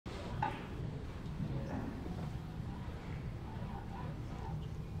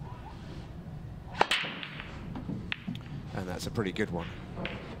that's a pretty good one.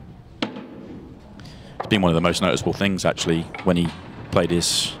 It's been one of the most noticeable things, actually, when he played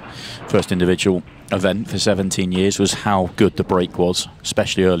his first individual event for 17 years, was how good the break was,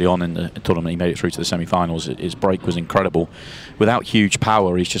 especially early on in the tournament. He made it through to the semi-finals. His break was incredible. Without huge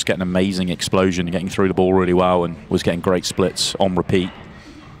power, he's just getting amazing explosion, getting through the ball really well, and was getting great splits on repeat.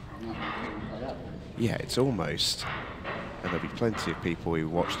 Yeah, it's almost, and there'll be plenty of people who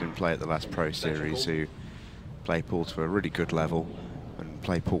watched him play at the last Pro Series who play pool to a really good level and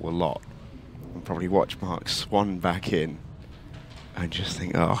play pool a lot, and probably watch Mark swan back in and just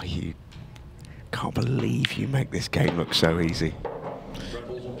think, oh, you can't believe you make this game look so easy.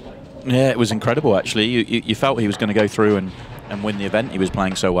 Yeah, it was incredible, actually. You felt he was going to go through and win the event. He was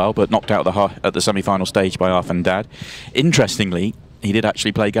playing so well, but knocked out at the semi-final stage by Arf and Dad. Interestingly, he did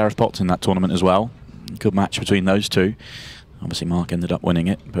actually play Gareth Potts in that tournament as well. Good match between those two. Obviously, Mark ended up winning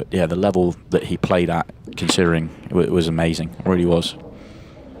it, but yeah, the level that he played at, considering, it was amazing. It really was.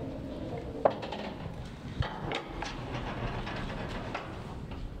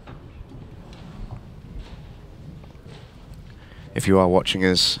 If you are watching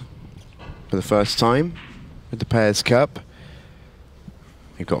us for the first time with the Pairs Cup,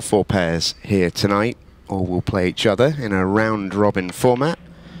 we've got 4 pairs here tonight. All will play each other in a round-robin format.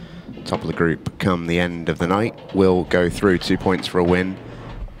 Top of the group come the end of the night will go through. 2 points for a win,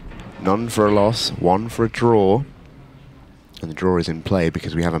 none for a loss, 1 for a draw. And the draw is in play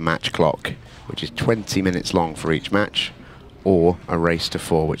because we have a match clock, which is 20 minutes long for each match, or a race to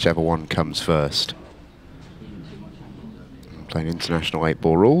 4, whichever one comes first. Playing international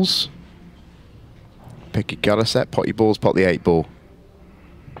 8-ball rules. Pick your gutter set, pot your balls, pot the 8-ball.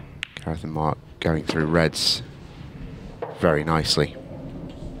 Gareth and Mark going through reds very nicely.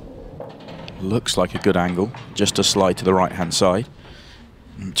 Looks like a good angle, just a slide to the right-hand side.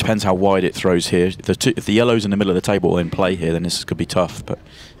 Depends how wide it throws here. If the yellow's in the middle of the table in play here, then this could be tough, but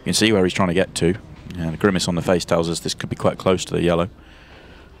you can see where he's trying to get to. And the grimace on the face tells us this could be quite close to the yellow.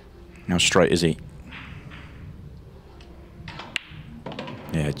 How straight is he?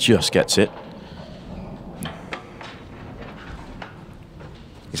 Yeah, just gets it.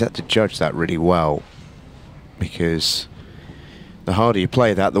 He's had to judge that really well, because the harder you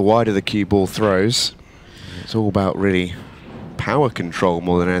play that, the wider the cue ball throws. It's all about really power control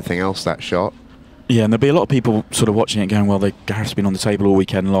more than anything else, that shot. Yeah, and there'll be a lot of people sort of watching it going, well, Gareth's been on the table all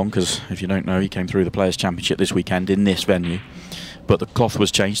weekend long, because if you don't know, he came through the Players' Championship this weekend in this venue. But the cloth was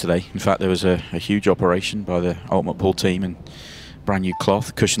changed today. In fact, there was a huge operation by the Ultimate Pool team, and brand new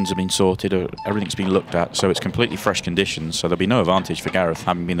cloth, cushions have been sorted, everything's been looked at, so it's completely fresh conditions, so there'll be no advantage for Gareth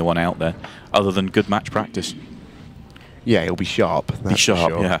having been the one out there, other than good match practice. Yeah, he'll be sharp. Be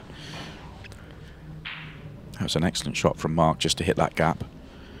sharp, sure. Yeah. That was an excellent shot from Mark just to hit that gap.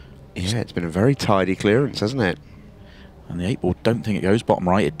 Yeah, it's been a very tidy clearance, hasn't it? And the 8-ball, don't think it goes bottom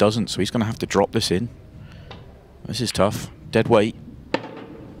right, it doesn't, so he's going to have to drop this in. This is tough. Dead weight.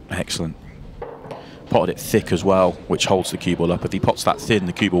 Excellent. Potted it thick as well, which holds the cue ball up. If he pots that thin,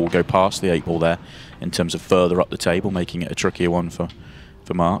 the cue ball will go past the 8-ball there in terms of further up the table, making it a trickier one for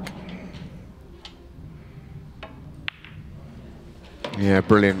Mark. Yeah,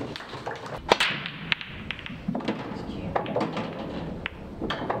 brilliant.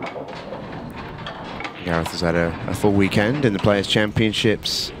 Gareth has had a full weekend in the Players'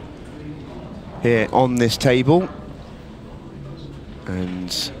 Championships here on this table,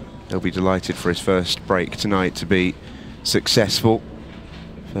 and he'll be delighted for his first break tonight to be successful.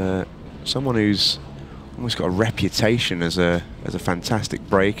 For someone who's almost got a reputation as a fantastic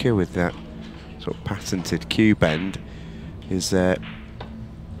breaker with that sort of patented cue bend, is that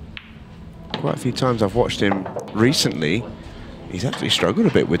quite a few times I've watched him recently, he's actually struggled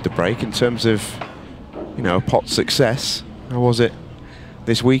a bit with the break in terms of, you know, pot success. How was it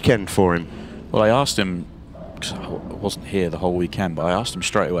this weekend for him? Well, I asked him, because I wasn't here the whole weekend, but I asked him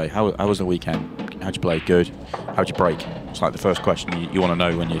straight away, how was the weekend? How'd you play? Good. How'd you break? It's like the first question you want to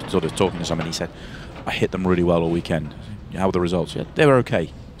know when you're sort of talking to someone. He said, I hit them really well all weekend. How were the results? Yeah, they were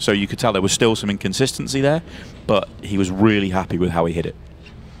okay. So you could tell there was still some inconsistency there, but he was really happy with how he hit it.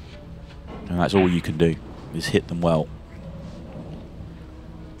 And that's all you can do, is hit them well.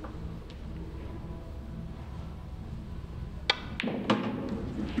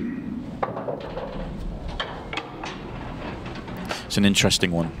 It's an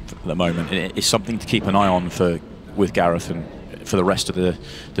interesting one at the moment. It's something to keep an eye on with Gareth and for the rest of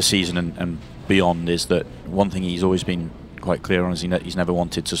the season and beyond. Is that one thing he's always been quite clear on, is he's never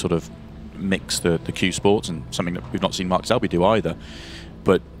wanted to sort of mix the cue sports, and something that we've not seen Mark Selby do either.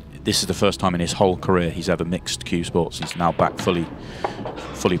 But this is the first time in his whole career he's ever mixed cue sports. He's now back fully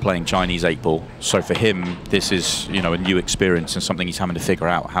playing Chinese 8-ball. So for him, this is, you know, a new experience and something he's having to figure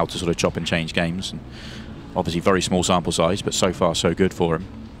out how to sort of chop and change games. And obviously very small sample size, but so far so good for him.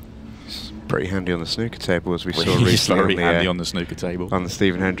 It's pretty handy on the snooker table, as we saw He's recently. very handy on the snooker table. On the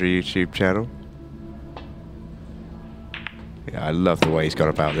Stephen Hendry YouTube channel. Yeah, I love the way he's gone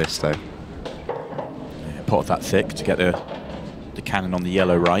about this, though. Yeah, pot that thick to get the cannon on the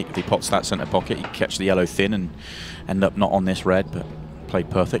yellow right. If he pots that centre pocket, he can catch the yellow thin and end up not on this red, but played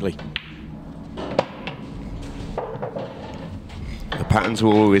perfectly. The patterns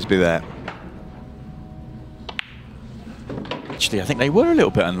will always be there. Actually, I think they were a little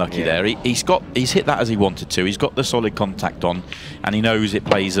bit unlucky there. He's hit that as he wanted to. He's got the solid contact on, and he knows it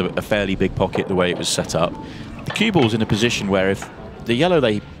plays a fairly big pocket the way it was set up. The cue ball's in a position where if the yellow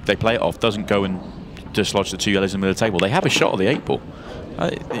they play it off doesn't go and dislodge the two yellows in the middle of the table, they have a shot at the 8-ball.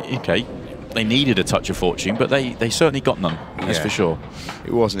 Okay, they needed a touch of fortune, but they certainly got none, that's for sure.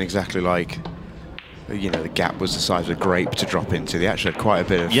 It wasn't exactly like, you know, the gap was the size of a grape to drop into. They actually had quite a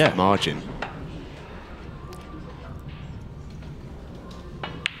bit of margin.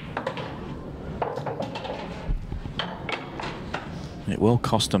 It will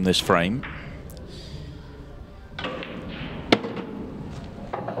cost them this frame.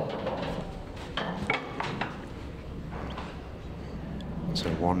 So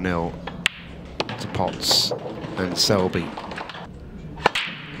 1-0 to Potts and Selby.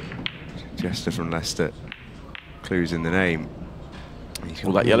 Jester from Leicester. Clues in the name.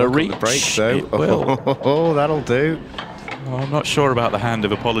 Will that yellow reach? The break, though. It will. Oh, that'll do. Well, I'm not sure about the hand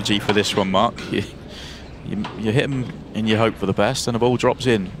of apology for this one, Mark. You hit him and you hope for the best, and the ball drops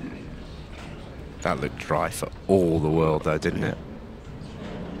in. That looked dry for all the world, though, didn't it?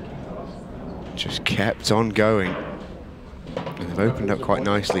 Just kept on going. And they've opened up quite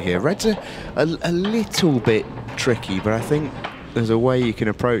nicely here. Red's a little bit tricky, but I think there's a way you can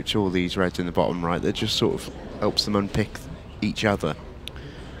approach all these reds in the bottom right that just sort of helps them unpick each other.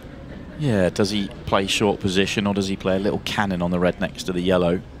 Yeah, does he play short position, or does he play a little cannon on the red next to the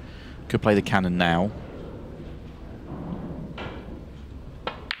yellow? Could play the cannon now.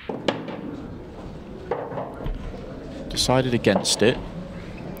 Decided against it.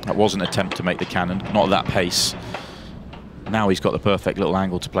 That was an attempt to make the cannon, not at that pace. Now he's got the perfect little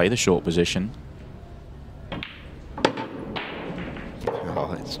angle to play the short position.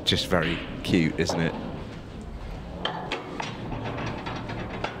 Oh, it's just very cute, isn't it?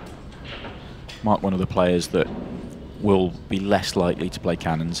 Mark, one of the players that will be less likely to play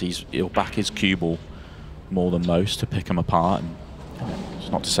cannons. He'll back his cue ball more than most to pick them apart. And it's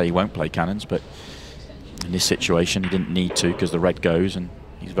not to say he won't play cannons, but in this situation he didn't need to because the red goes, and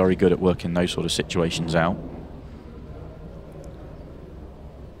he's very good at working those sort of situations out.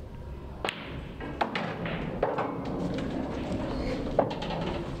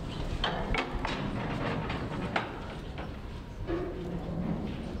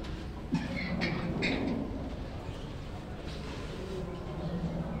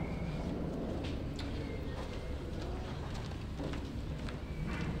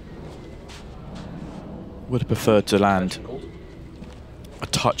 Would have preferred to land a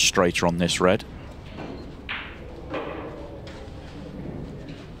touch straighter on this red.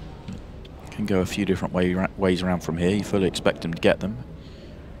 Can go a few different ways around from here. You fully expect him to get them.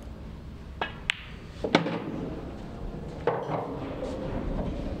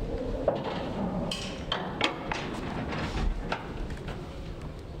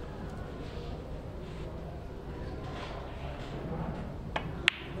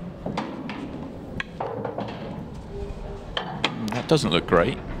 Doesn't look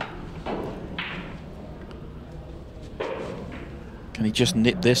great. Can he just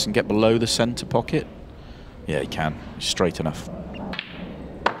nip this and get below the centre pocket? Yeah, he can. He's straight enough.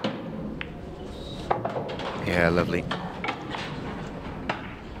 Yeah, lovely.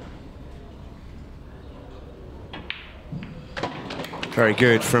 Very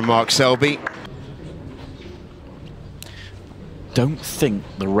good from Mark Selby. Don't think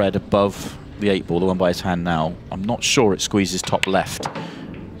the red above the 8-ball, the one by his hand now, I'm not sure it squeezes top left.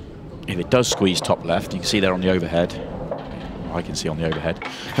 If it does squeeze top left, you can see there on the overhead. I can see on the overhead.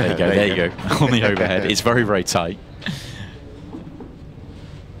 There you go, there you go. On the overhead. It's very, very tight.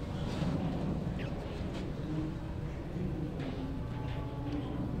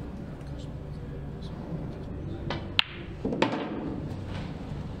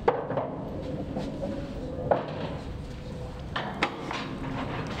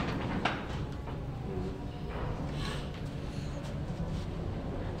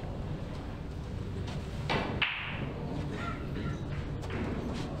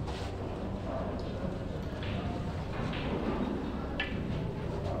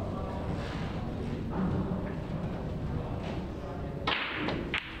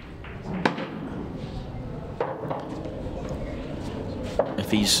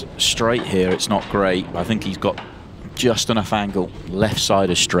 if he's straight here, it's not great. I think he's got just enough angle left side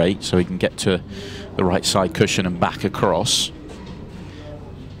is straight, so he can get to the right side cushion and back across.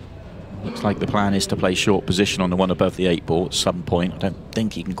 Looks like the plan is to play short position on the one above the 8-ball at some point. I don't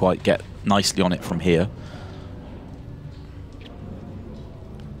think he can quite get nicely on it from here.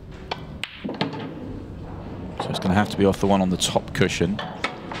 So it's going to have to be off the one on the top cushion.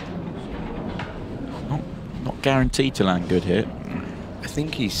 Not guaranteed to land good here. I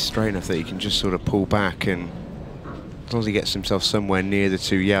think he's straight enough that he can just sort of pull back, and as long as he gets himself somewhere near the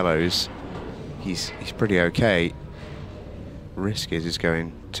 2 yellows, he's pretty okay. Risk is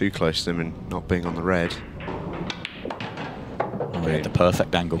going too close to them and not being on the red. Oh, he had the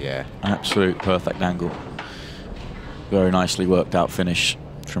perfect angle. Yeah. Absolute perfect angle. Very nicely worked out finish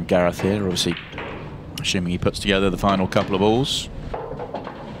from Gareth here. Obviously, assuming he puts together the final couple of balls.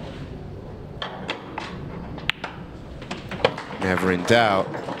 Never in doubt.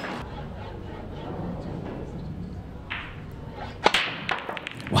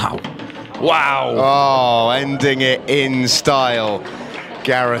 Wow. Wow. Oh, ending it in style.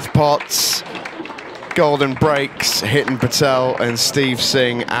 Gareth Potts, golden breaks, Hitan Patel and Steve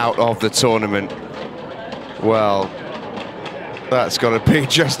Singh out of the tournament. Well, that's got to be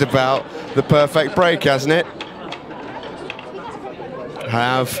just about the perfect break, hasn't it?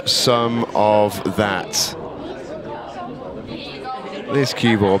 Have some of that. This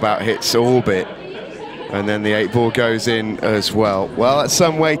cue ball about hits orbit, and then the 8-ball goes in as well. Well, that's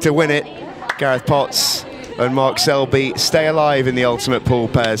some way to win it. Gareth Potts and Mark Selby stay alive in the Ultimate Pool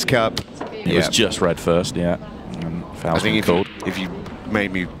Pairs Cup. It was just red first, yeah. I think if you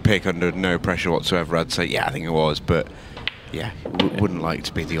made me pick under no pressure whatsoever, I'd say, yeah, I think it was, but yeah, wouldn't like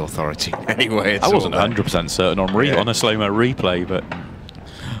to be the authority anyway. I wasn't 100% certain on a slow-mo replay, but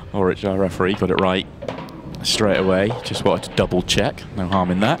Orich, our referee, got it right straight away. Just wanted to double check. No harm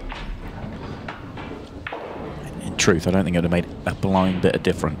in that. In truth, I don't think it would have made a blind bit of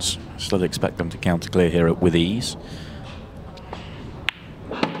difference. Still expect them to counter clear here with ease.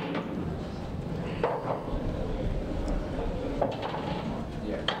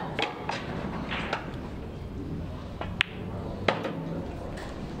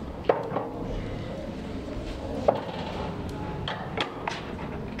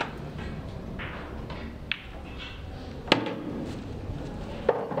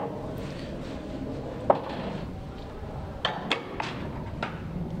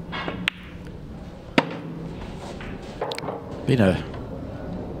 Been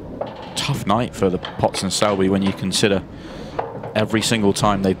a tough night for the Potts and Selby when you consider every single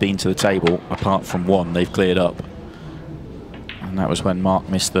time they've been to the table, apart from one, they've cleared up. And that was when Mark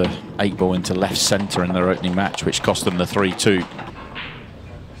missed the 8-ball into left centre in their opening match, which cost them the 3-2.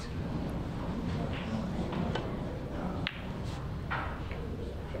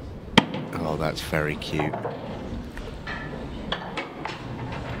 Oh, that's very cute.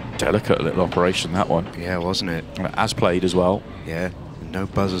 Delicate little operation, that one. Yeah, wasn't it? As played as well. Yeah, no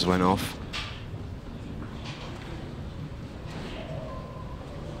buzzers went off.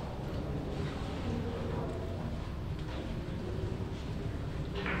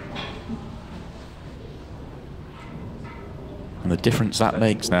 And the difference that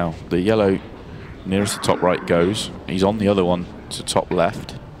makes now. The yellow nearest the top right goes. He's on the other one to top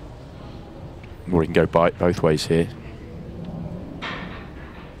left. Or he can go both ways here.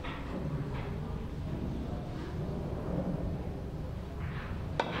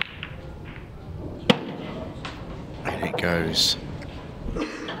 Goes.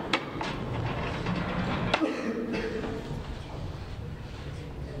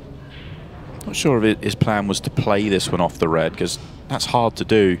 Not sure if his plan was to play this one off the red, because that's hard to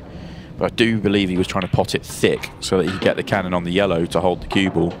do. But I do believe he was trying to pot it thick so that he could get the cannon on the yellow to hold the cue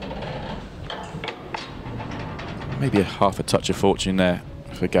ball. Maybe half a touch of fortune there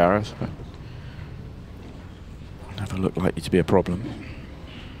for Gareth, but never looked likely to be a problem.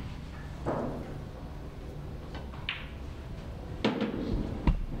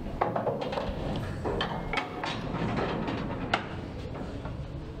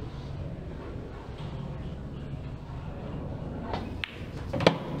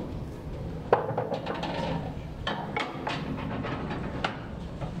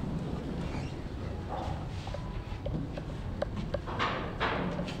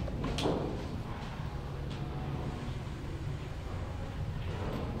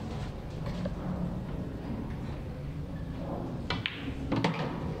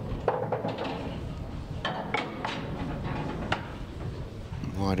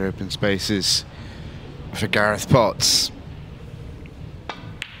 Wide open spaces for Gareth Potts.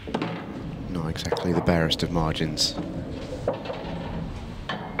 Not exactly the barest of margins.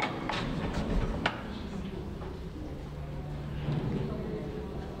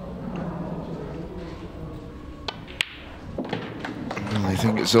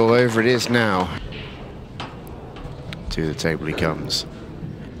 think it's all over. It is now. To the table he comes.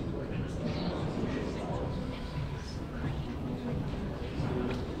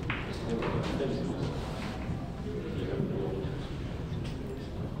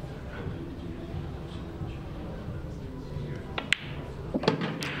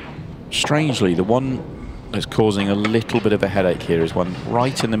 Strangely, the one that's causing a little bit of a headache here is one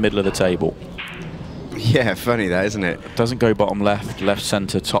right in the middle of the table. Yeah, funny that, isn't it? Doesn't go bottom left, left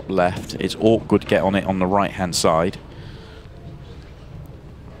centre, top left. It's awkward to get on it on the right-hand side.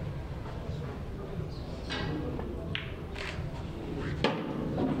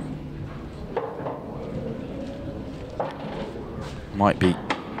 Might be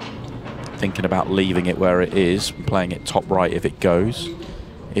thinking about leaving it where it is, playing it top right if it goes.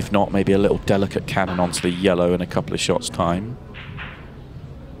 If not, maybe a little delicate cannon onto the yellow in a couple of shots' time.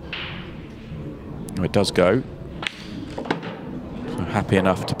 Oh, it does go. So happy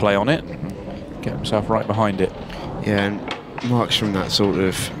enough to play on it. Get himself right behind it. Yeah, and Mark's from that sort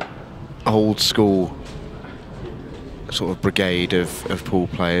of old school sort of brigade of pool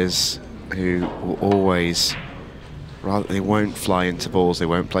players who will always, rather, they won't fly into balls, they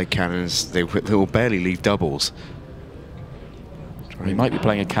won't play cannons, they will barely leave doubles. He might be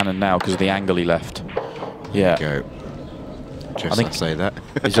playing a cannon now because of the angle he left. Yeah. Go. Just I say that.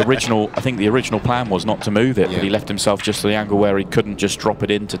 His original, I think the original plan was not to move it, yeah. but he left himself just to the angle where he couldn't just drop it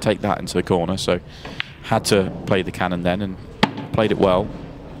in to take that into the corner. So had to play the cannon then and played it well.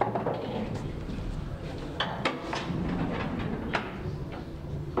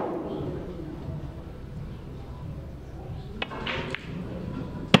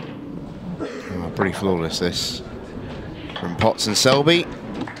 Oh, pretty flawless this. From Potts and Selby.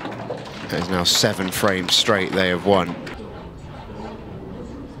 There's now 7 frames straight they have won.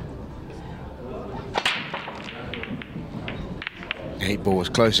 Eight ball was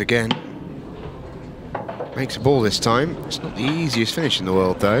close again. Makes a ball this time. It's not the easiest finish in the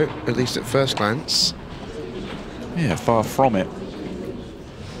world though, at least at first glance. Yeah, far from it.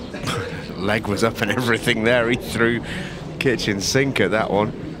 Leg was up and everything there. He threw kitchen sink at that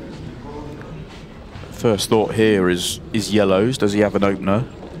one. First thought here is yellows. Does he have an opener?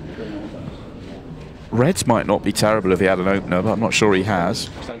 Reds might not be terrible if he had an opener, but I'm not sure he has.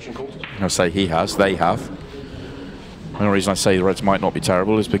 I'll say he has. They have. The only reason I say the Reds might not be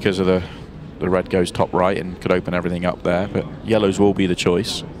terrible is because of the red goes top right and could open everything up there, but yellows will be the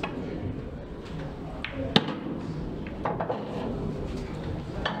choice.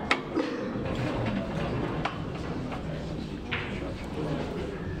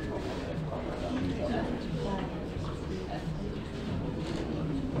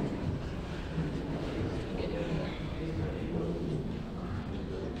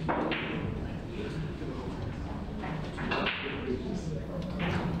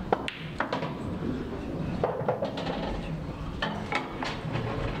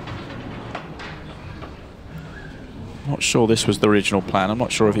 Not sure this was the original plan. I'm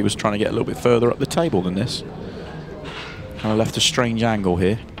not sure if he was trying to get a little bit further up the table than this. Kind of left a strange angle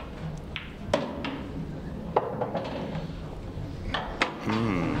here.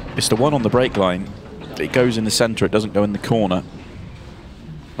 It's the one on the break line. It goes in the centre, it doesn't go in the corner.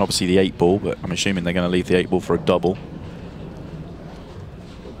 Obviously the 8 ball, but I'm assuming they're going to leave the 8 ball for a double.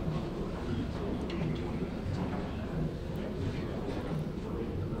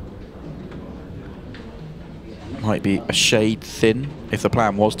 Might be a shade thin if the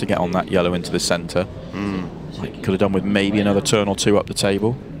plan was to get on that yellow into the centre. Like could have done with maybe another turn or 2 up the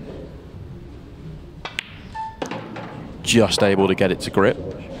table. Just able to get it to grip.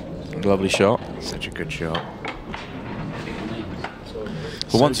 Lovely shot. Such a good shot.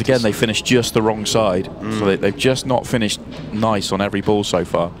 But once again, they finished just the wrong side. So they've just not finished nice on every ball so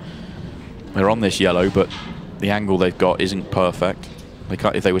far. They're on this yellow, but the angle they've got isn't perfect. They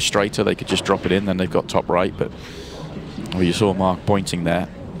can't, if they were straighter, they could just drop it in, then they've got top right. But well, you saw Mark pointing there.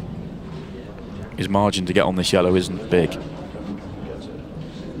 His margin to get on this yellow isn't big.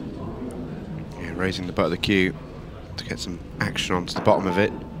 Yeah, raising the butt of the cue to get some action onto the bottom of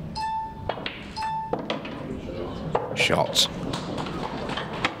it. Shot.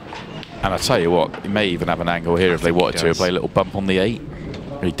 And I tell you what, he may even have an angle here if they wanted to. Play a little bump on the 8.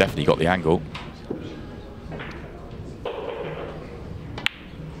 He definitely got the angle.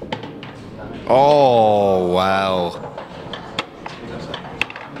 Oh, wow.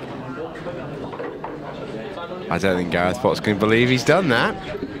 I don't think Gareth Potts can believe he's done that.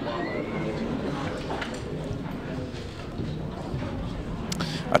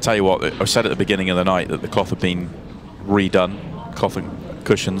 I tell you what, I said at the beginning of the night that the cloth had been redone, cloth and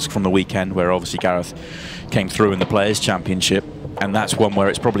cushions from the weekend, where obviously Gareth came through in the Players' Championship. and that's one where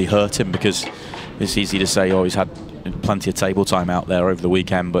it's probably hurt him, because it's easy to say, oh, he's had plenty of table time out there over the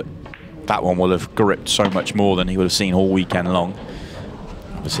weekend, but that one will have gripped so much more than he would have seen all weekend long.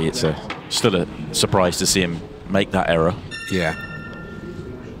 Obviously, it's still a surprise to see him make that error. Yeah.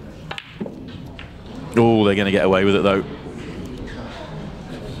 Oh, they're going to get away with it, though.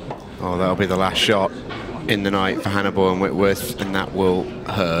 Oh, that'll be the last shot in the night for Hannibal and Whitworth, and that will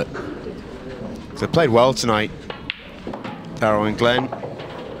hurt. So they played well tonight, Darryl and Glenn.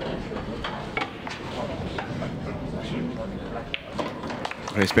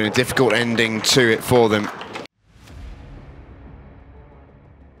 It's been a difficult ending to it for them.